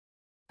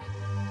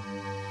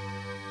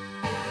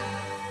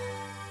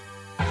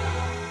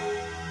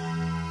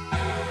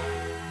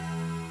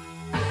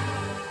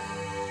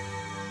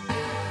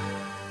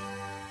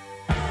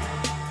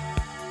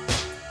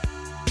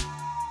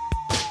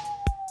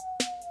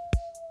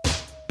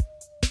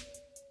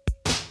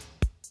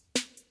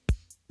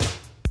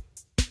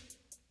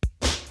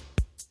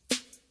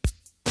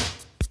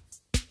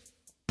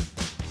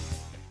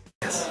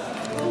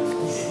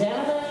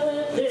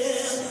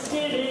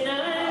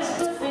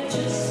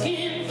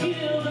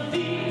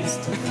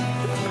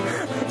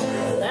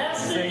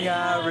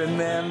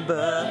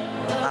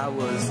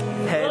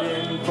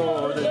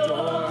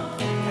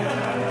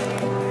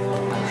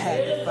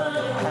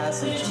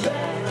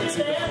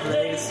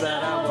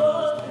that I was.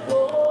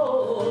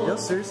 You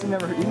seriously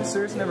never heard the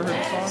song?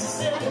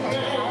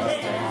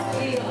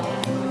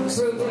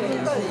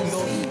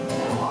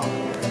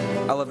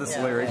 I love this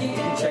lyric. You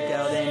can check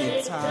out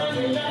any time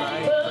you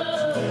like,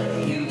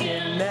 but you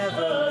can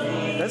never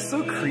leave. That's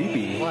so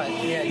creepy. What?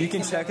 Yeah, you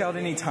can check out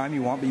any time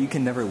you want, but you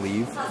can never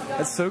leave.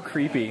 That's so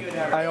creepy.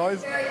 I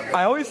always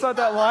thought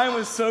that line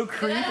was so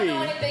creepy.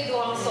 I'm a big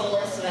long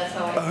solo, so that's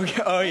how I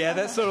Okay. Oh yeah,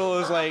 that solo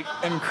is like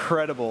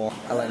incredible.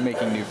 I like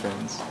making new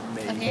friends.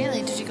 Okay,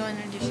 like, did you go and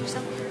introduce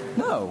yourself?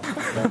 No,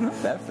 I'm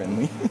not that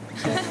friendly.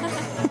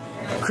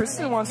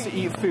 Kristen wants to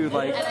eat food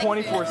like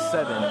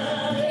 24/7.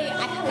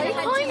 Are you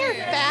calling her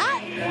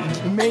fat?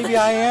 Maybe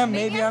I am,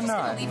 maybe I'm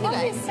not. Leave you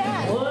guys.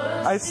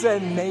 I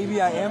said maybe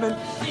I am and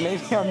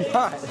maybe I'm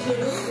not.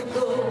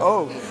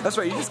 Oh, that's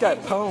right, you just got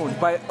pwned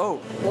by, by...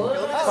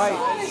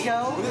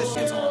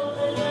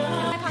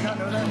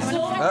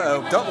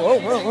 Uh-oh, don't,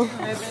 whoa.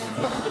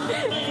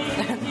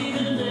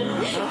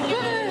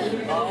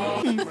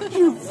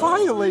 You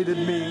violated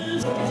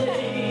me.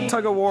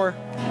 Tug of war.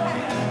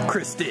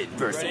 Kristen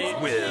versus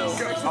Will.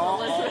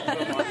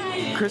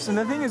 Kristen,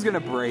 the thing is gonna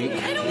break.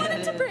 I don't want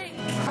it to break.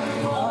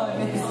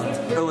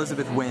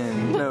 Elizabeth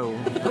win. No,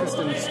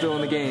 Kristen's still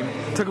in the game.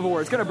 Tug of war.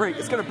 It's gonna break.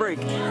 It's gonna break.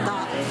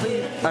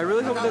 I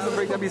really hope it doesn't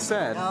break. That'd be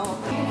sad.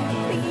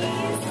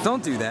 Please.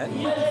 Don't do that.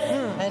 Please,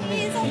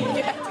 I'll put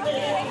it back together,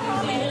 I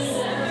promise.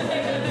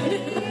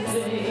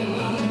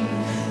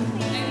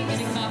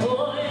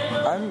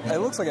 It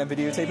looks like I'm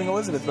videotaping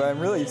Elizabeth, but I'm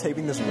really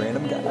taping this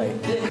random guy.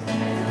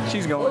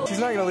 She's going. She's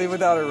not gonna leave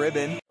without a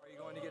ribbon. Are you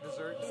going to get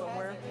dessert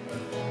somewhere?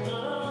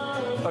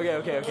 Okay.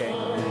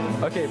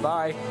 Okay,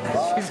 bye.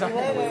 She's not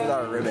gonna leave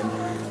without a ribbon.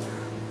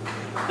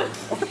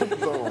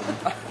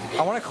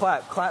 I want to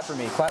clap. Clap for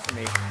me. Clap for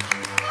me.